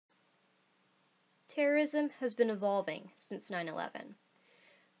Terrorism has been evolving since 9/11.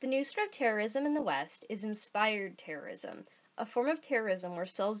 The new sort of terrorism in the West is inspired terrorism, a form of terrorism where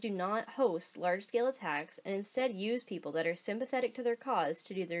cells do not host large-scale attacks and instead use people that are sympathetic to their cause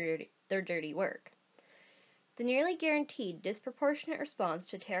to do their dirty work. The nearly guaranteed disproportionate response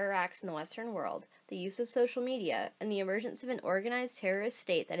to terror acts in the Western world, the use of social media, and the emergence of an organized terrorist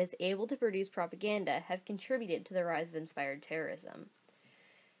state that is able to produce propaganda have contributed to the rise of inspired terrorism.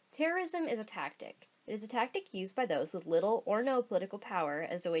 Terrorism is a tactic. It is a tactic used by those with little or no political power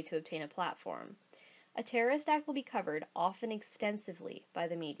as a way to obtain a platform. A terrorist act will be covered, often extensively, by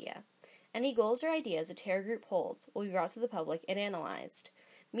the media. Any goals or ideas a terror group holds will be brought to the public and analyzed.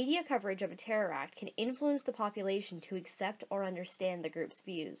 Media coverage of a terror act can influence the population to accept or understand the group's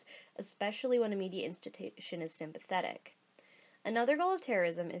views, especially when a media institution is sympathetic. Another goal of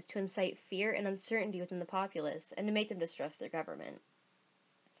terrorism is to incite fear and uncertainty within the populace and to make them distrust their government.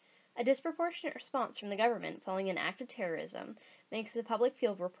 A disproportionate response from the government following an act of terrorism makes the public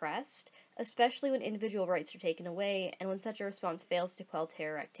feel repressed, especially when individual rights are taken away and when such a response fails to quell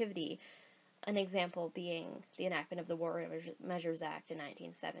terror activity, an example being the enactment of the War Measures Act in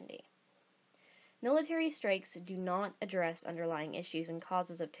 1970. Military strikes do not address underlying issues and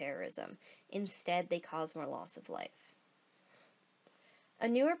causes of terrorism. Instead, they cause more loss of life. A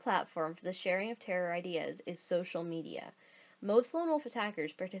newer platform for the sharing of terror ideas is social media. Most lone wolf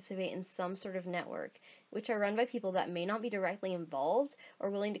attackers participate in some sort of network, which are run by people that may not be directly involved or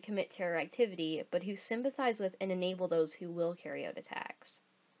willing to commit terror activity, but who sympathize with and enable those who will carry out attacks.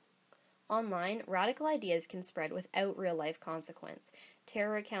 Online, radical ideas can spread without real-life consequence.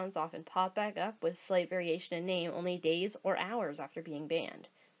 Terror accounts often pop back up with slight variation in name only days or hours after being banned.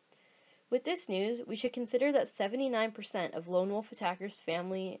 With this news, we should consider that 79% of lone wolf attackers'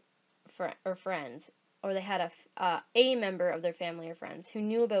 family or friends, or they had a member of their family or friends who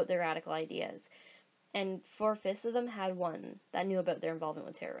knew about their radical ideas, and 4/5 of them had one that knew about their involvement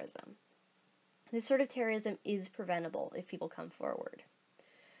with terrorism. This sort of terrorism is preventable if people come forward.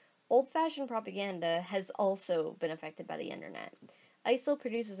 Old-fashioned propaganda has also been affected by the internet. ISIL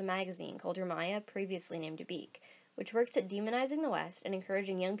produces a magazine called Ramaya, previously named Beak, which works at demonizing the West and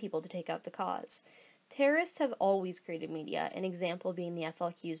encouraging young people to take out the cause. Terrorists have always created media, an example being the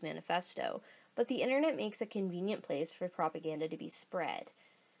FLQ's manifesto, but the internet makes a convenient place for propaganda to be spread.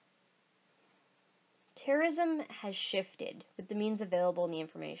 Terrorism has shifted with the means available in the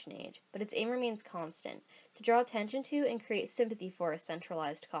information age, but its aim remains constant, to draw attention to and create sympathy for a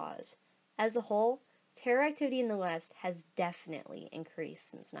centralized cause. As a whole, terror activity in the West has definitely increased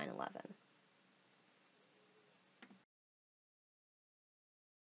since 9/11.